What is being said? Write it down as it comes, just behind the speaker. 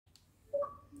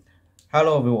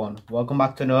Hello everyone, welcome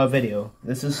back to another video.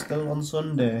 This is still on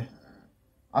Sunday.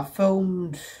 I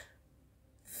filmed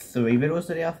 3 videos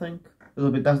today, I think. This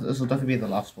will definitely be the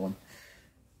last one.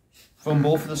 From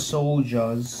both the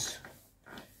soldiers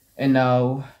and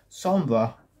now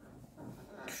Sombra.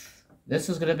 This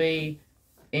is gonna be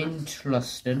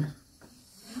interesting.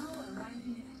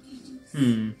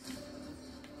 I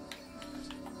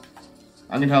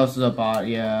can tell this is about,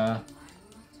 yeah.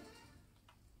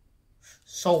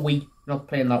 Sorry, not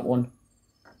playing that one.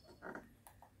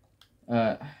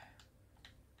 There's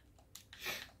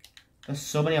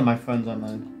so many of my friends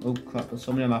online. Oh crap, there's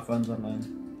so many of my friends online.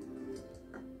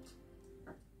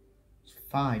 It's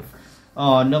 5.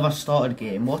 Oh, another started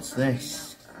game. What's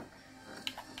this?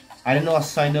 I didn't know I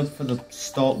signed up for the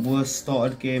worst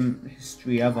started game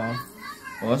history ever.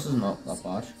 Oh, this is not that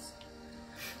bad.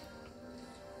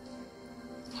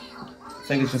 I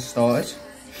think it's just started.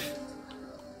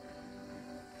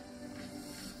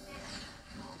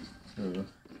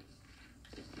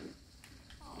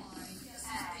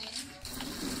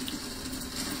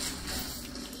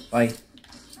 Bye.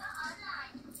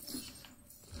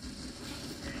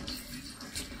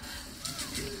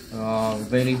 Oh,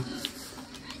 really?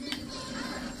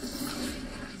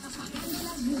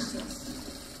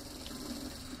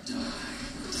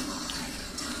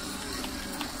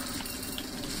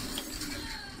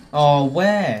 Oh,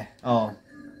 where? Oh.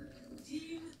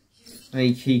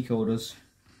 Any key coders.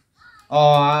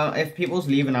 Oh, if people's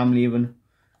leaving, I'm leaving.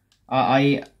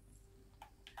 I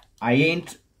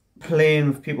ain't playing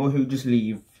with people who just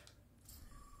leave.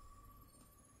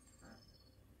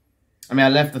 I mean, I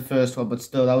left the first one, but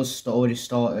still, that was already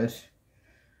started. If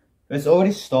it's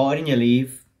already started and you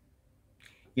leave,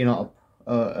 you're not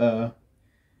a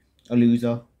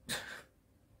loser.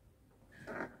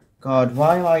 God,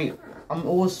 why am I'm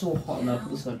always so hot now.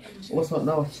 Listen, also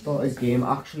now I've started a game.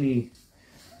 Actually,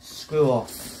 screw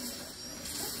off.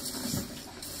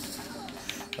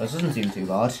 This doesn't seem too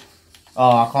bad.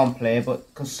 Oh, I can't play, but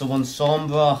because someone's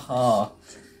sombra. Oh.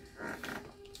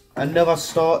 I never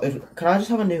started. Can I just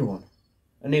have a new one?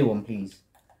 A new one, please.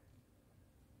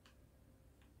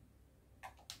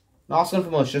 Not asking for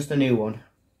much, just a new one.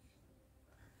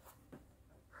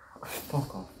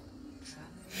 Fuck off.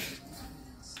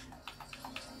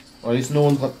 Or at least no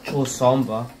one's got chose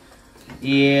sombra.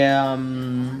 Yeah,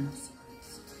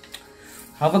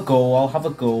 have a go, I'll have a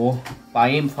go. But I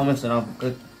ain't promising I'll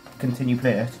continue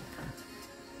play it.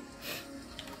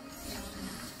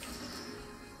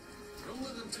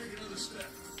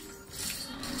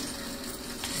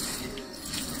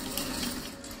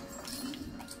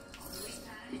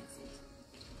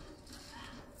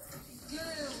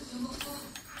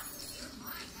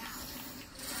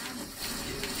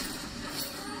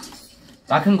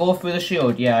 I can go through the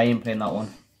shield. Yeah, I ain't playing that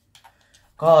one.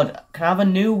 God, can I have a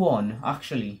new one,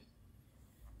 actually?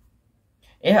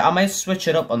 Yeah, I might switch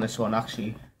it up on this one,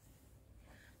 actually.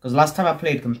 Because last time I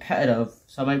played competitive,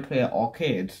 so I might play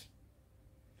arcade.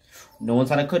 No one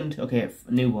said I couldn't. Okay,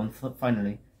 a new one,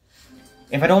 finally.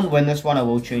 If I don't win this one, I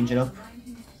will change it up.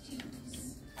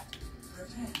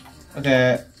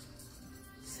 Okay.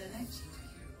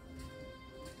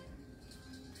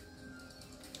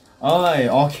 Alright,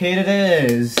 arcade it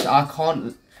is. I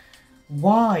can't.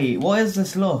 Why? What is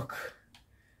this look?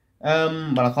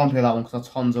 But I can't play that one because that's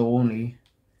Hanzo only.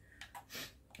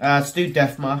 Let's do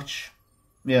deathmatch.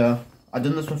 Yeah, I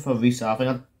done this one for a reset. I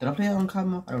think did I play it on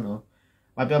camera? I don't know.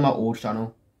 Might be on my old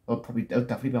channel. Or probably it'll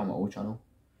definitely be on my old channel.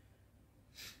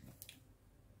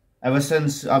 Ever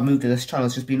since I've moved to this channel,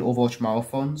 it's just been Overwatch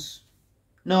marathons.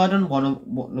 No, I done one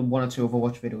or two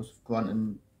Overwatch videos,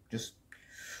 granted, just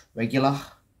regular.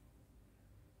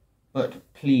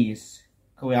 But please,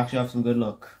 can we actually have some good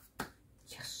luck?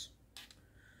 Yes.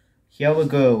 Here we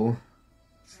go.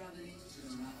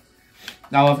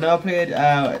 Now, I've never played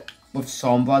with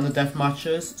Sombra in the death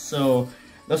matches, so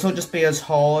this will just be as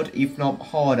hard, if not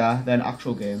harder, than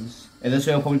actual games. And this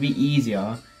will probably be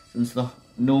easier, since the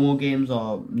normal games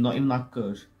are not even that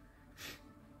good.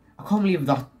 I can't believe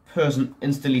that person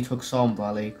instantly took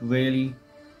Sombra, like, really?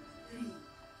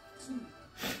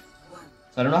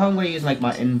 So I don't know how I'm going to use like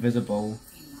my invisible.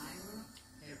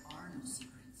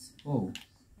 Oh.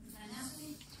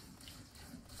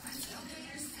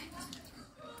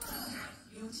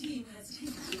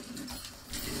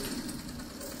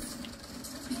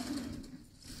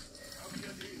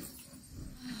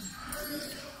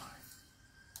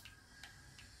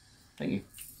 Thank you.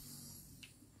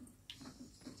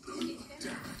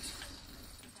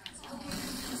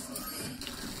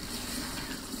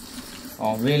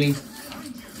 Oh, really?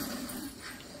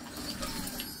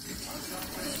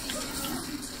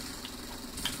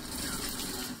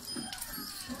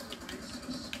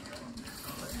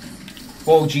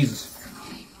 Oh, Jesus.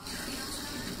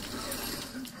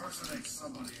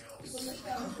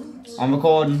 I'm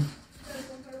recording.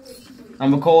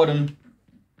 I'm recording.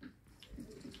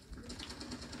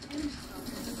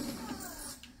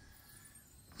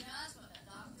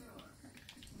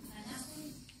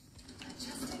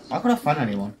 Why could I find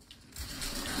anyone?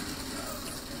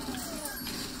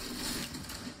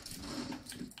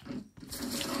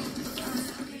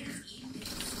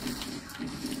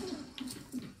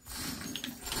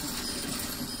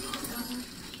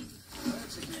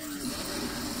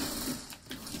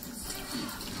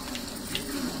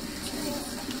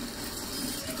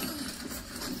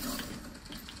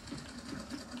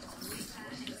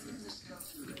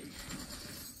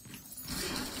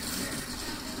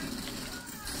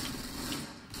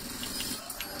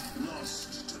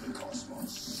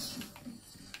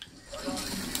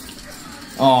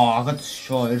 Oh, I got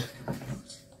destroyed.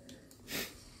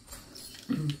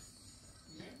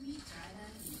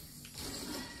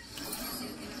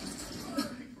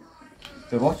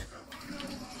 Wait, what?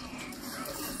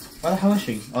 Where the hell is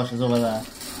she? Oh, she's over there.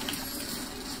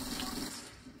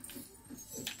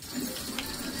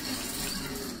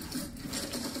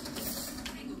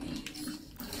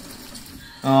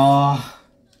 Oh.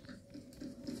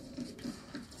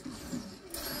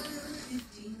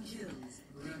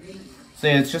 See,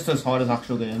 it's just as hard as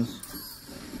actual games.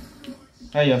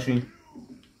 Hey Yoshi.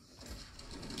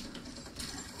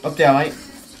 Up there, mate.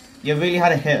 You really had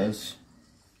to hit us.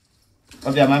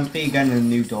 Up there, I might be getting a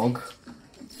new dog.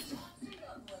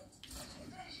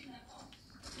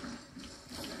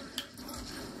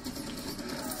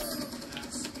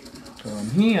 Come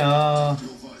here.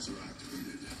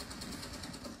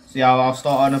 So yeah, I'll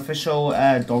start an official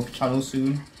dog channel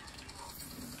soon.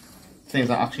 Things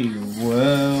that actually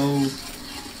will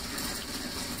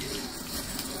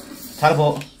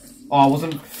teleport. Oh, I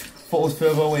wasn't. Thought it was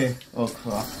further away. Oh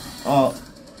crap. Oh,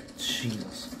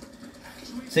 Jesus.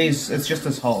 See, it's just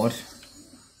as hard.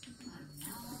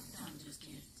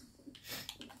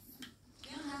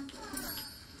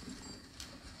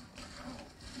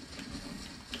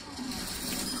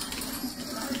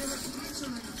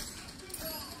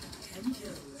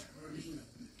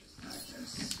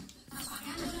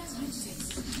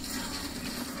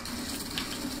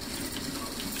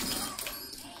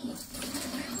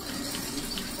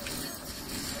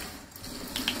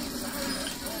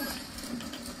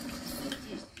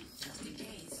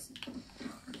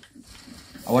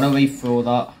 I want to re-throw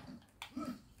that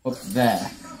up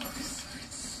there.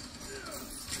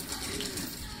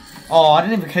 Oh, I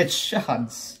didn't even get a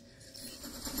chance.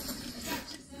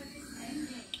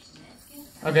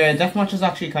 Okay, deathmatch is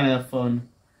actually kind of fun,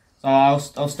 so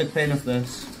I'll stick playing with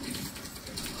this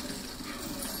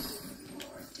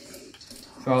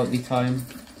throughout the time.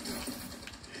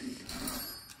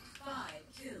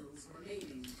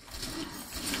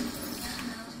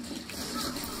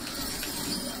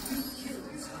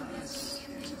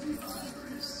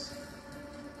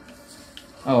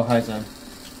 Oh, hi Zen.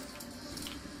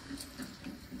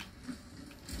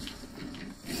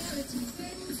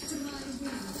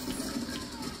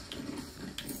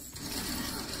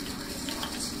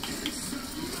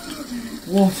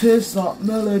 What is that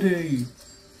melody?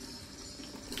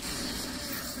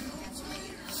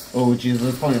 Oh Jesus,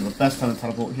 it's probably the best time to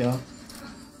teleport here.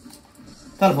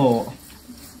 Teleport!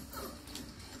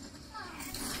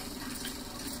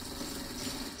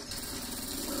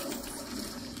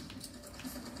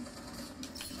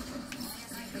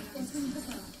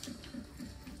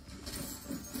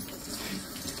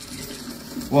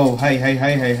 Whoa, hey.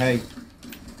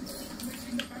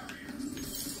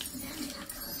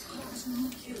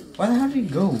 Where the hell did he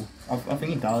go? I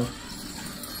think he died.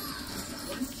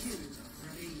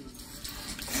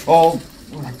 Oh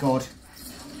my god.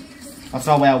 That's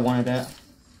not where I wanted it.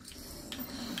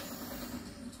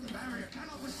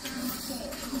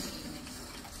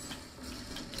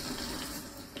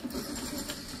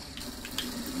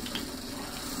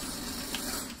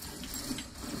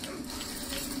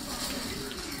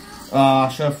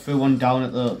 I should have threw one down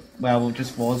at the where it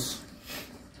just was.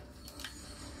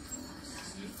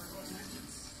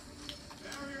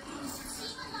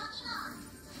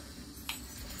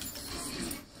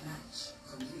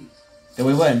 Did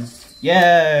we win?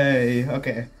 Yay!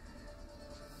 Okay.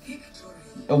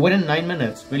 A win in 9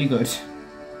 minutes. Really good.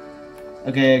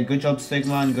 Okay, good job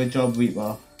Sigma and good job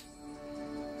Reaper.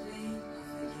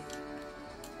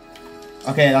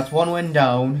 Okay, that's 1 win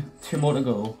down, 2 more to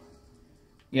go.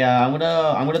 Yeah, I'm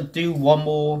gonna do 1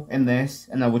 more in this,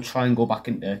 and then we'll try and go back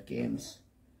into games.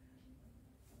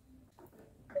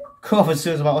 Cool, as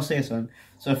soon as I'm about to say something.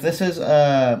 So if this is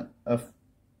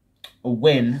a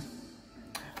win,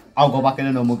 I'll go back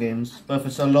into normal games. But if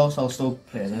it's a loss, I'll still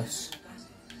play this.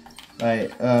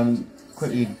 Right,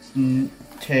 quickly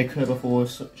take her before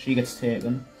she gets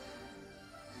taken.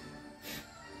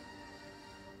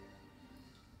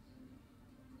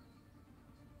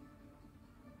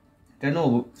 Didn't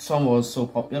know song was so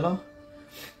popular.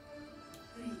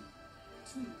 3,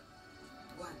 2,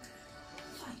 1,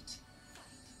 fight.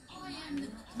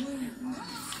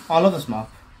 I love this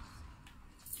map.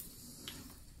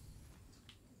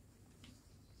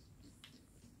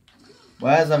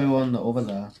 Where's everyone over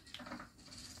there?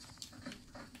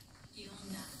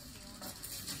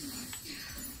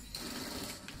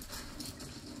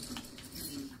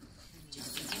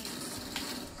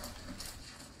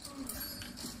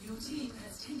 Your team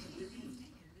has taken the lead.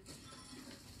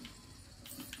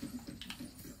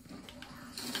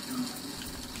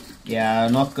 Yeah,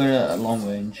 not good at long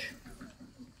range.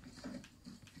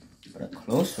 But at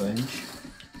close range.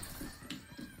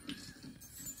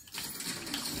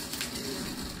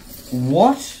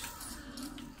 What?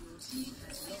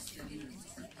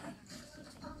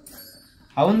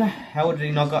 How in the hell did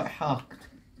he not get hacked?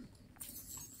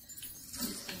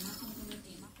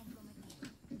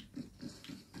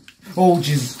 Oh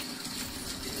jeez.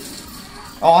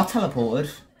 Oh, I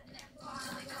teleported.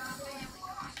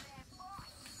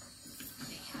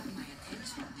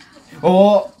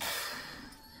 Oh,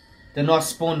 they're not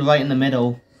spawned right in the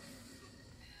middle.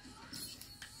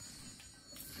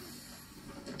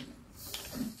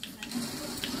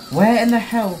 Where in the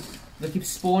hell? They keep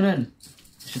spawning.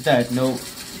 She's dead. No.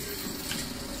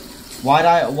 Why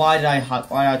did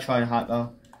I try and hack her?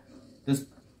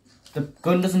 The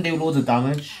gun doesn't do loads of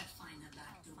damage.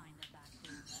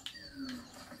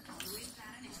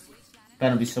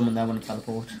 Better be someone there when I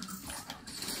teleport.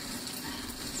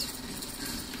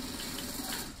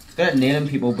 Good at nailing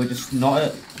people, but just not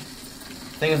at.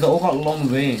 Thing is, they all got long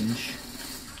range.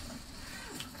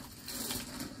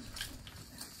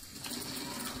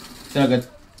 So I get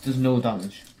there's no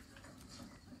damage.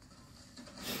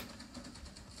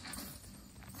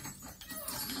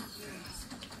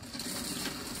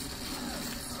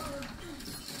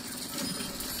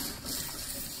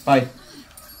 Bye.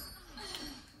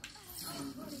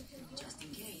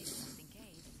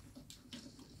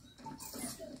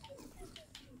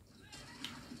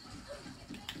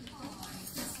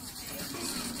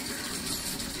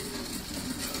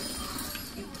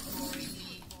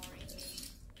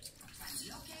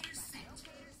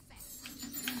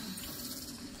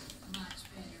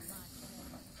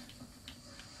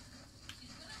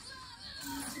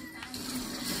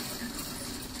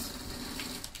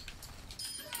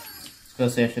 I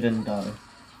was gonna say I shouldn't die.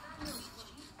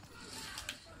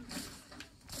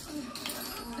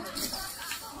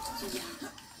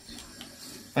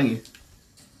 Thank you.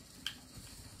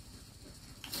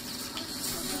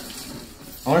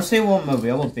 I want to see what my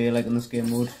real would be like in this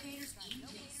game mode.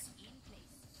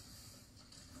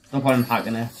 No point in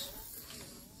hacking it.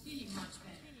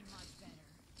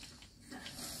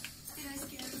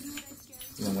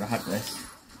 I'm gonna hack this.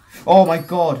 Oh my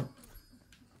god!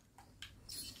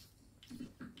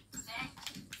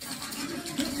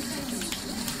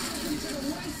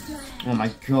 Oh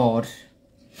my god.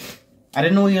 I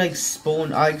didn't know he like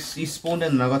spawned. He spawned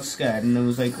in and I got scared and it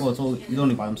was like, oh, he's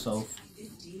only by himself.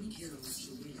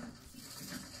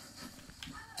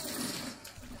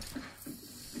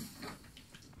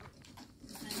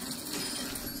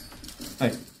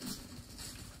 Hey.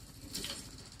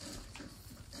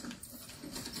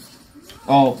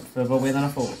 Oh, further away than I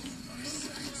thought.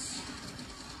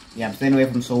 Yeah, I'm staying away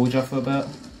from Soldier for a bit.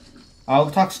 I'll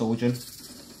attack Soldier.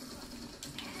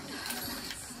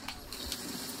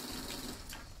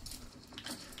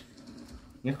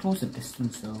 You're close the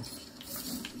distance though.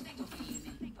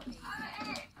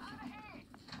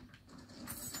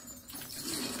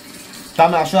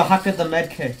 Damn it, I should have hacked at the med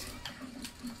kit.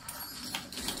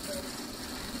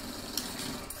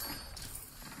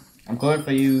 I'm going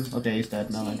for you. Okay, he's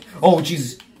dead now. Oh,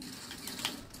 Jesus.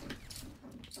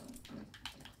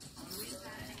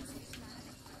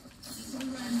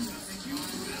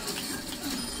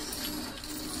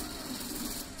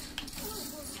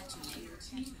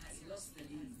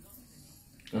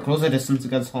 We're close the distance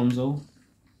against Hanzo.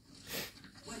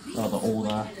 Oh, they're all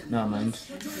there. Never mind.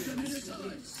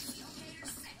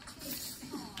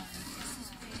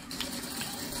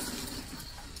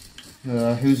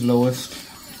 Who's lowest?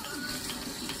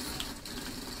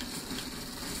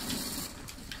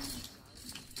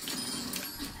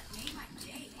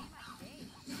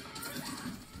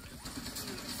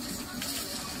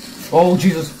 Oh,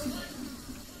 Jesus.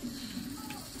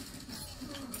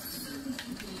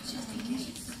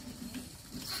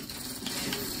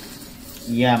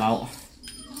 Yeah, I'm out.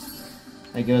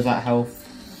 Like, give us that health.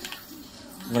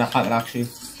 I'm gonna hack it actually.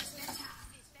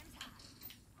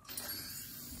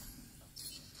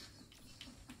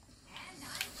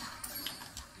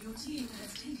 Your team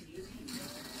has taken the lead.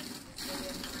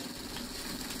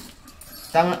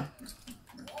 Damn it.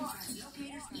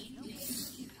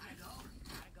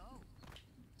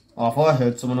 Oh, I thought I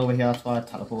heard someone over here, that's why I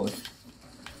teleported.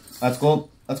 Let's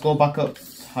go back up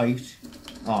height.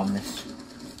 Oh, I missed.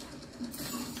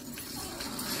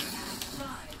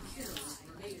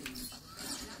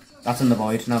 That's in the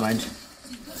void, never mind.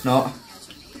 It's not.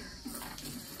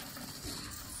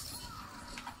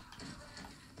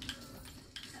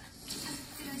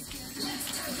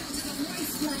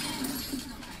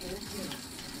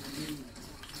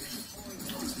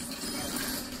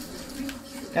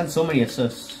 Getting so many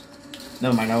assists.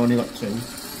 Never mind, I only got 2.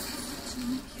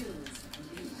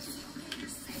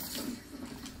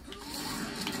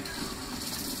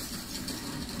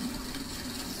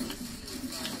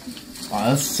 Wow,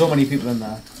 there's so many people in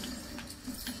there.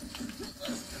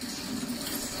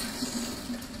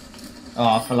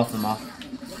 Oh, I fell off the map.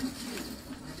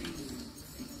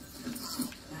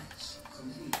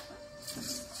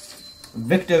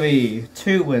 Victory!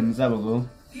 2 wins, there we go.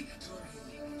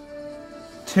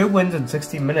 2 wins in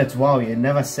 16 minutes, wow, you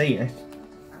never see it.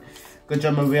 Good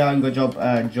job Maria and good job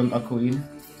Junker Queen.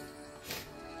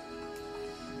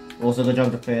 Also good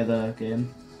job to play the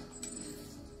game.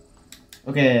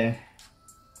 Okay.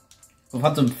 We've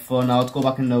had some fun, now let's go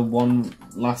back into one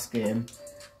last game.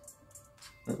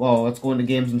 Well, let's go into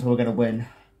games until we get a win.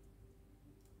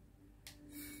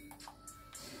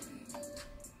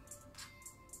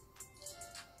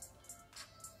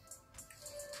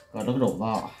 God, look at all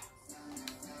that.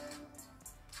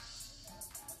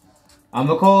 I'm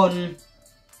recording.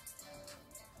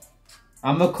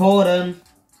 I'm recording.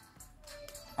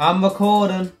 I'm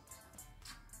recording.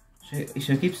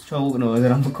 She keeps talking over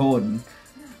that I'm recording.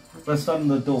 Let's stand on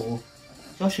the door.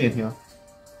 Is Yoshi in here?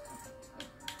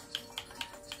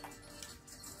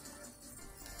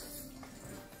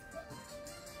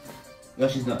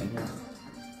 Yoshi's not in here.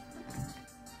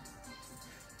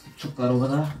 Chuck that over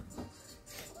there.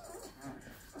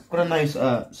 Got a nice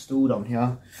stool down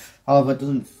here. However, it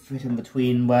doesn't fit in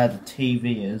between where the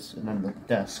TV is and then the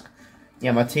desk.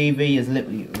 Yeah, my TV is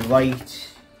literally right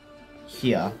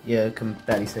here. Yeah, you can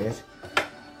barely see it.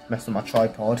 Messed with my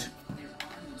tripod.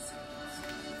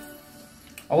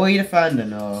 Oh, are you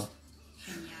defending? Or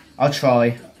I'll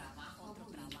try.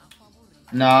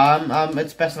 Nah,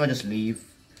 it's best if I just leave.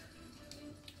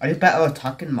 I do better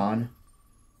attacking, man.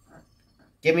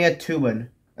 Give me a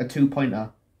 2-win. A 2-pointer.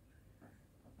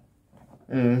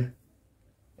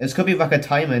 This could be like a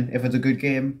timing if it's a good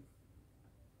game.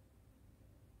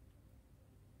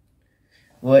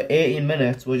 We're at 18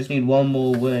 minutes, we just need one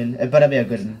more win. It better be a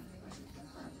good one.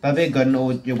 Better be a good one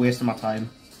or you're wasting my time.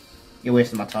 You're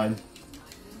wasting my time.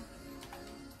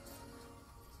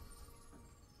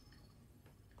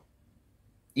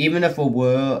 Even if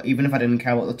I didn't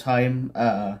care about the time,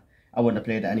 I wouldn't have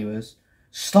played it anyways.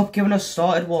 Stop giving us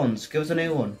started ones, give us a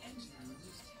new one.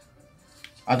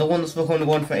 I don't want this one to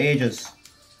go on for ages.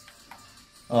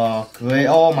 Oh great!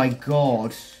 Oh my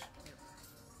god!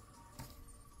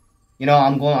 You know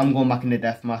I'm going back into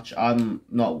deathmatch. I'm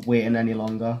not waiting any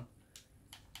longer.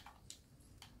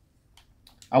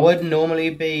 I would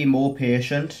normally be more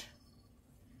patient.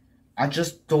 I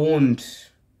just don't.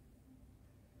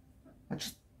 I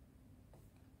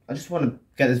just want to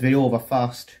get this video over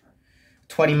fast.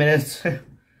 20 minutes.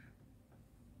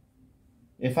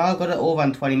 If I got it over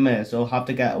in 20 minutes, I'll have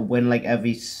to get a win like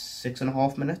every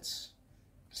 6.5 minutes.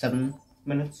 7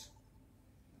 minutes.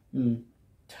 And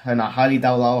I highly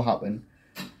doubt that'll happen.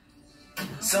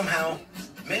 Somehow,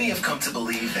 many have come to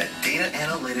believe that data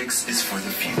analytics is for the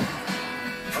few.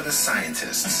 For the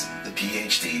scientists, the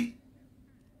PhD.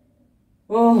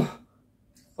 Oh.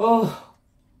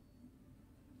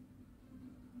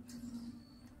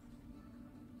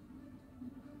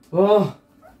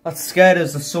 That's scared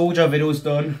as the soldier video's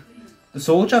done. The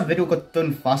soldier video got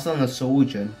done faster than the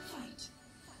soldier.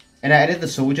 And I edited the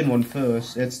soldier one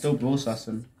first. It's still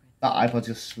processing. That iPod's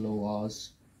just slow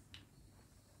as.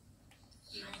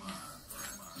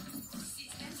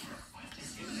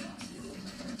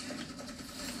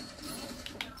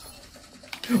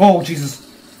 Oh Jesus!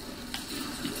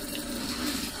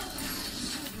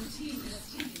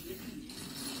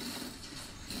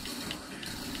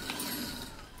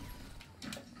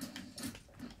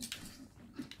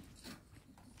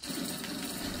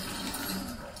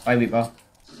 Bye, Reaper.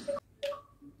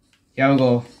 Here we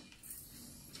go.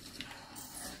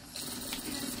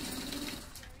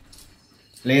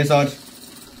 Lasered.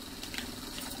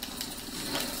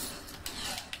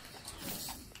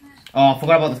 Oh, I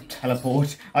forgot about the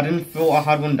teleport. I didn't thought I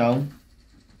had one down.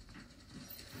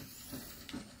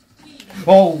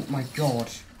 Oh my god.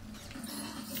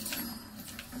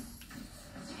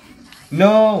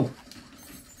 No!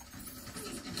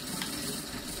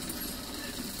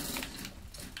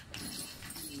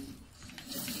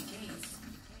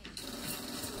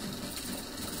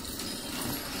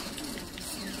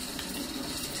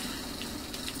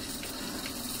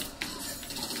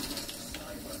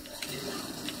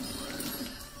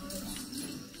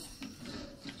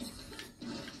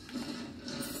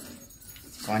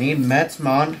 I need meds,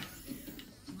 man.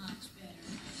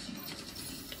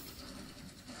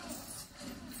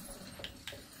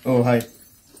 Oh, hi.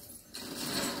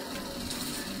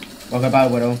 Well, goodbye,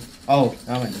 Widow. Oh,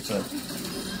 that went into it.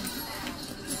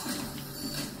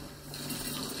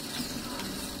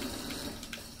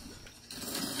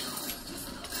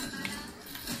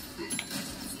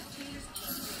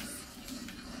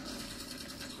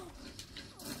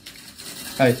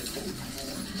 Hey.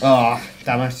 Oh,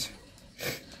 damn it.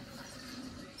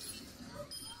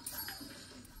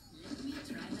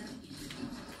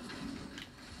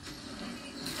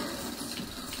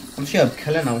 I'm sure I'm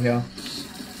killing out here.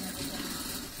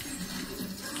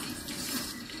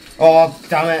 Oh,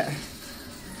 damn it.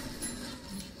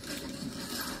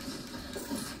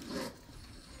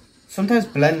 Sometimes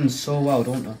blend so well,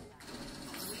 don't they?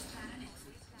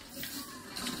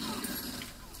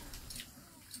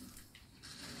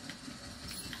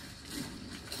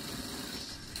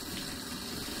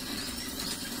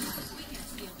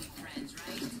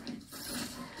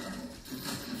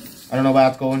 I don't know where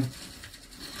that's going.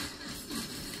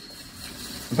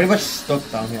 I'm pretty much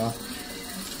stuck down here.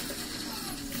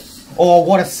 Oh,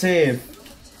 what a save!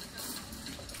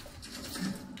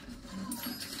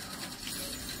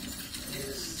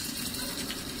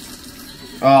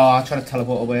 Oh, I tried to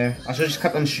teleport away. I should have just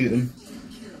kept on shooting.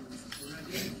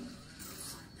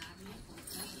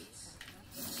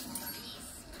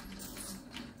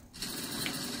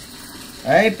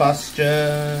 Hey,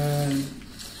 Bastion!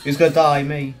 Who's gonna die?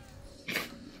 Me.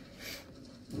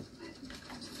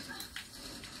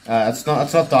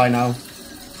 Let's not die now. It's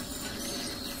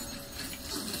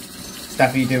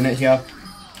definitely doing it here.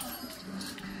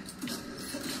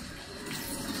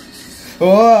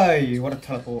 Oi! What a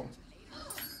teleport.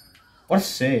 What a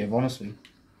save, honestly.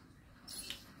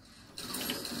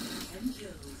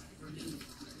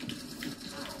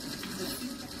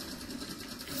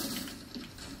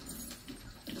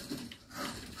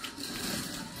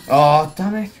 Oh,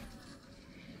 damn it.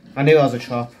 I knew that was a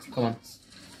trap. Come on.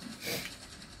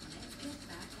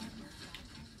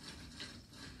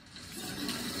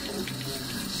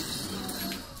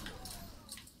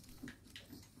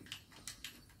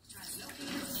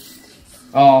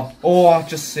 Oh, I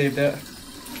just saved it.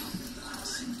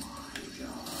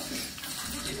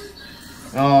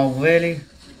 Oh, really?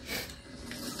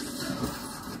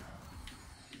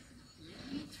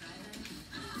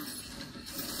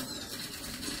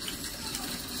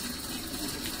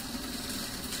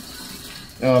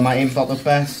 Oh, my aim's not the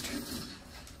best.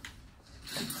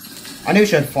 I knew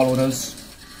she had followed us.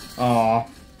 Oh,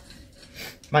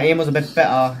 my aim was a bit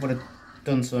better. Would have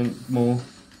done something more.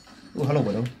 Oh, hello,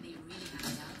 Widow.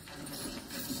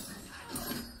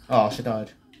 Oh, she died.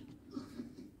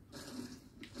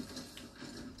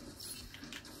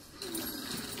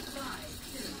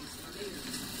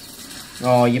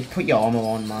 Oh, you put your armor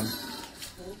on, man.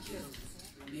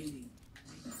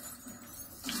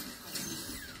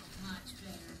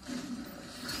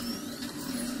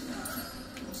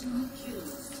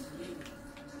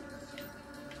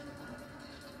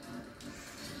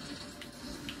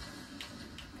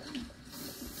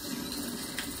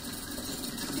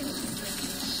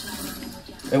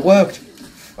 It worked.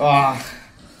 Ah.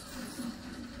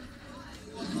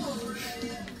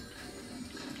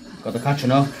 Got the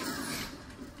catching up.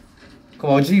 Come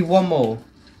on, just need one more.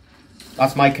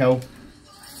 That's my kill.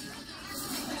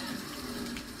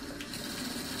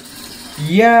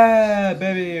 Yeah,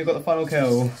 baby, got the final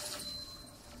kill.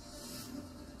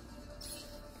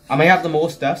 I may have the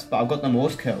most deaths, but I've got the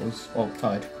most kills. Oh,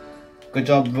 tied. Good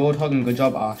job, Roadhog, and good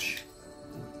job, Ash.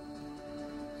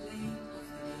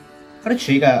 How did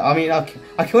she get? I mean,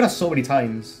 I killed her so many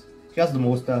times. She has the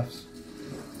most deaths.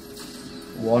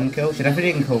 One kill? She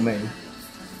definitely didn't kill me.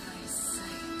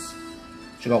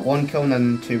 She got one kill and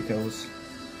then 2 kills.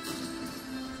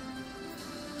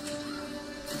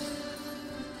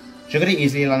 She could have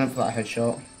easily landed for that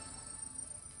headshot.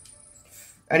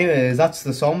 Anyways, that's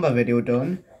the Sombra video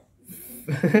done.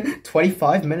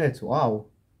 25 minutes, wow.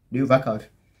 New record.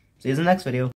 See you in the next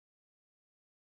video.